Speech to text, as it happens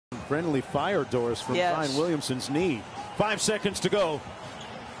Friendly fire doors from Zion Williamson's knee. 5 seconds to go.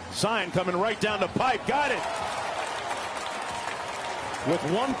 Zion coming right down the pipe. Got it. With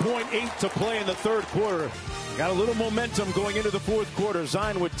 1.8 to play in the third quarter. Got a little momentum going into the fourth quarter.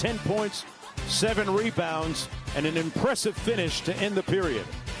 Zion with 10 points, 7 rebounds, and an impressive finish to end the period.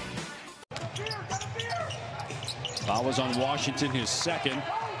 Foul was on Washington, his second.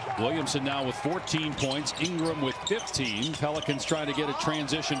 Williamson now with 14 points. Ingram with 15. Pelicans trying to get a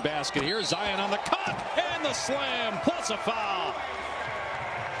transition basket here. Zion on the cut and the slam plus a foul.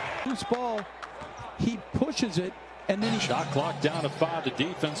 Loose ball. He pushes it. And then shot clock down to 5. The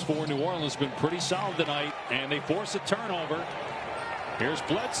defense for New Orleans has been pretty solid tonight, and they force a turnover. Here's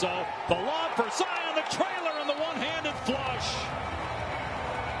Bledsoe. The lob for Zion, the trailer, and the one-handed flush.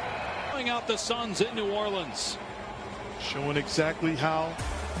 Pulling out the Suns in New Orleans. Showing exactly how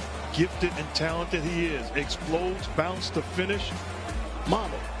gifted and talented he is. Explodes, bounce to finish.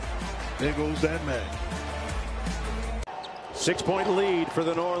 Mama. There goes that man. 6-point lead for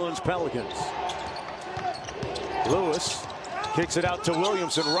the New Orleans Pelicans. Lewis kicks it out to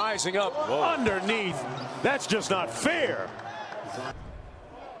Williamson, rising up underneath. That's just not fair.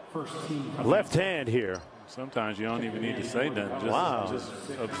 Left hand here. Sometimes you don't even need to say nothing. Just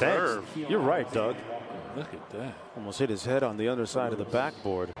observe. You're right, Doug. Look at that. Almost hit his head on the underside of the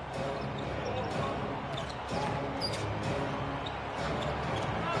backboard.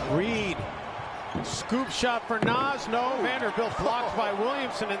 Reed. Scoop shot for Nas. No. Vanderbilt blocked by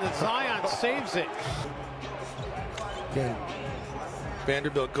Williamson, and then Zion saves it.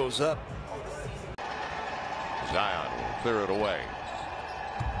 Vanderbilt goes up. Zion will clear it away.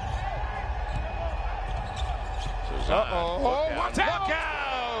 So Zion, watch out!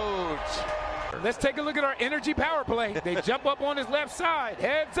 Let's take a look at our energy power play. They jump up on his left side.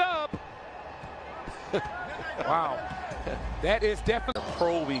 Heads up. Wow. That is definitely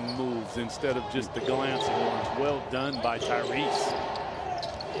Probing moves instead of just the glancing ones. Well done by Tyrese.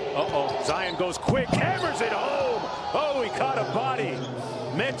 Zion goes quick, hammers it home. Oh, he caught a body.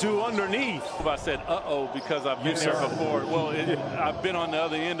 Metu underneath. I said because I've been there before. Well, I've been on the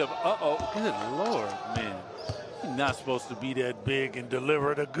other end of Good Lord, man. You're not supposed to be that big and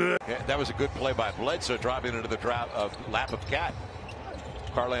deliver the good. Yeah, that was a good play by Bledsoe, dropping into the lap of Cat.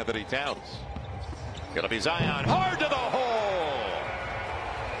 Karl Anthony Towns. Gonna be Zion, hard to the hole.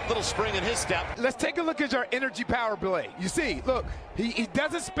 Little spring in his step. Let's take a look at our energy power play. You see, look, he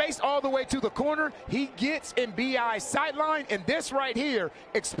doesn't space all the way to the corner. He gets in BI's sideline, and this right here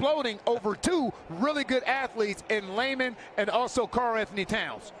exploding over 2 really good athletes in Layman and also Karl Anthony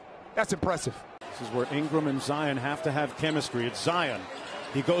Towns. That's impressive. This is where Ingram and Zion have to have chemistry. It's Zion.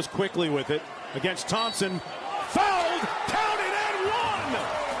 He goes quickly with it against Thompson. Fouled, counted, and one.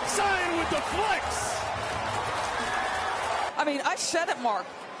 Zion with the flex. I mean, I said it, Mark.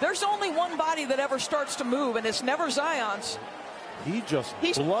 There's only one body that ever starts to move, and it's never Zion's.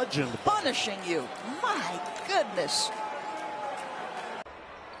 He's bludgeoned. Punishing you. My goodness.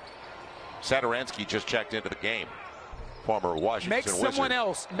 Satoransky just checked into the game. Former Washington Wizard.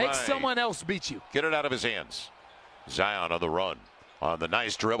 Make someone else beat you. Get it out of his hands. Zion on the run. On the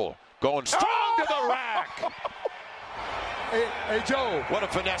nice dribble. Going strong to the rack. Hey, Joe. What a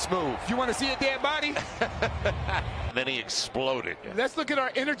finesse move. You want to see a dead body? And then he exploded. Let's look at our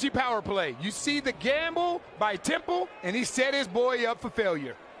energy power play. You see the gamble by Temple, and he set his boy up for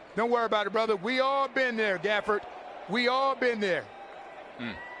failure. Don't worry about it, brother. We all been there, Gafford. We all been there.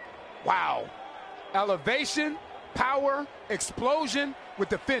 Wow. Elevation, power, explosion with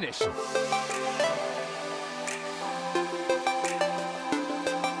the finish.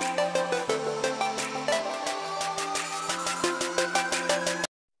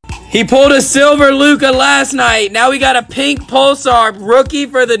 He pulled a silver Luka last night. Now we got a pink Pulsar rookie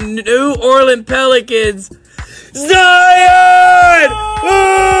for the New Orleans Pelicans. Zion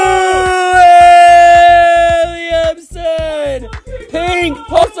Williamson! Pink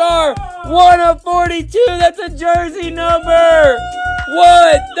Pulsar 1 of 42. That's a jersey number.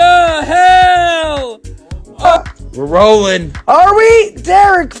 What the hell? We're rolling. Are we?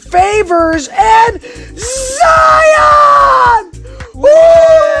 Derek Favors and Zion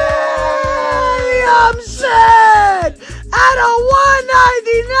Williamson at a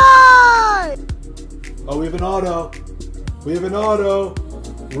 199. Oh, we have an auto. We have an auto.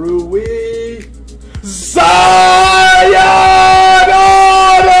 Rui. Zion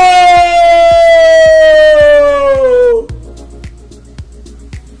auto!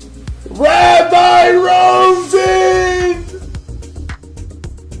 Rabbi Rosen!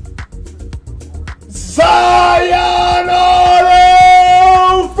 Zion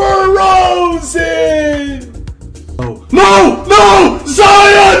auto for Rosen! No!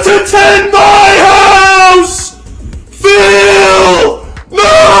 Zion to in my house! Phil! No!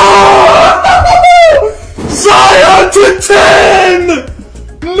 Zion to 10!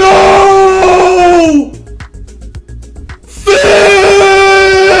 No! Phil!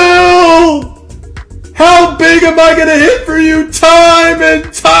 How big am I gonna hit for you time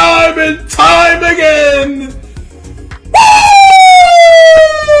and time and time again? Woo!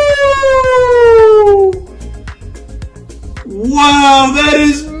 Wow, that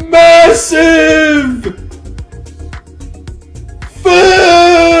is massive!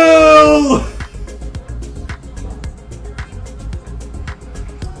 Phil!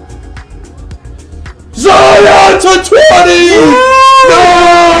 Zion to 20!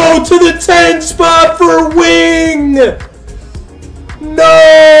 No! To the 10 spot for wing! No!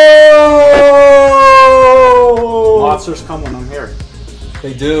 Monsters come when I'm here.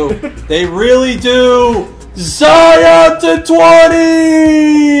 They do. They really do! Zion to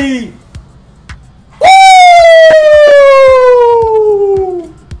 20!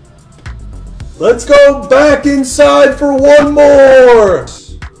 Woo! Let's go back inside for one more!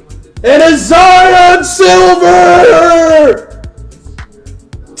 And a Zion silver!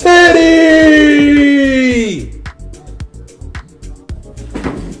 Teddy!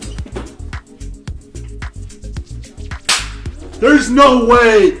 There's no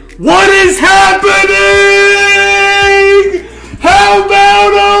way! What is happening? How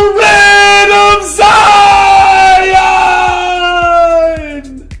about a red of Zion?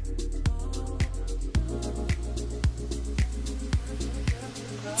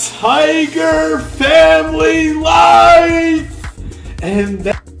 Tiger family life! And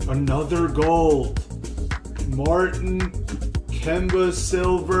that, another gold. Martin, Kemba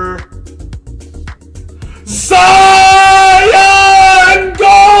silver. Zion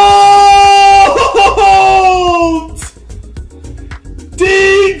gold!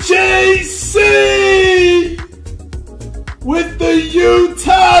 DJC with the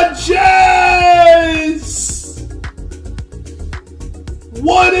Utah Jazz!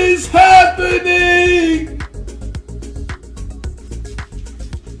 What is happening?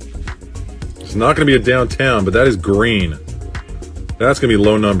 It's not going to be a downtown, but that is green. That's going to be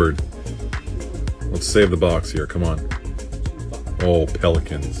low numbered. Let's save the box here. Come on. Oh,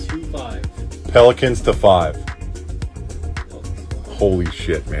 Pelicans. 2-5. Pelicans to 5. Holy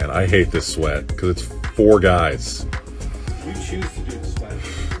shit, man. I hate this sweat because it's 4 guys. You choose to do the sweat.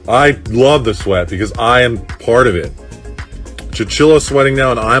 I love the sweat because I am part of it. Chichilla's sweating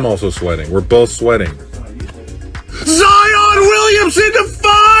now and I'm also sweating. We're both sweating. Zion Williamson to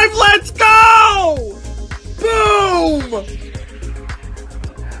 5! Let's go! Boom!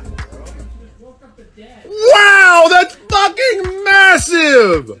 Wow, that's fucking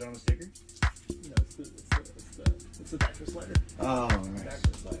massive! It's the backward slider. Oh,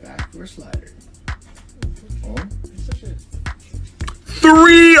 right. Backward slider. Oh.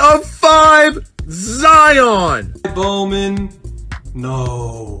 3 of 5, Zion! Bowman.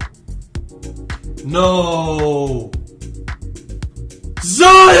 No. No.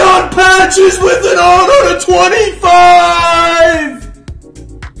 Zion patches with an auto to 25!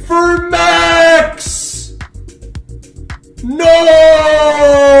 For Max! No!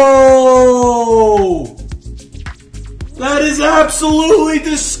 That is absolutely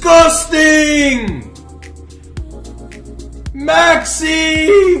disgusting!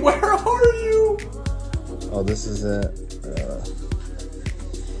 Maxie! Where are you? Oh, this is it.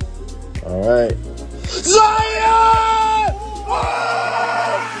 Alright. Zion! Oh!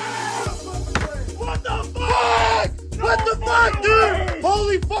 What the fuck? What the fuck, dude?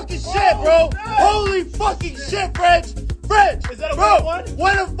 Holy fucking shit, bro. Holy fucking shit, French. French. Is that a bro, 1-of-1?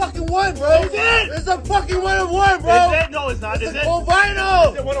 1-of-fucking-1, bro. Is it? It's a fucking 1-of-1, bro. Is it? No, it's not. It's a gold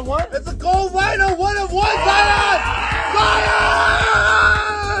vinyl. Is it 1-of-1? It's a gold vinyl, 1-of-1, Zion! Zion!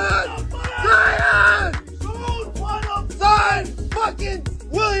 Zion! Zion fucking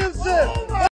Williamson!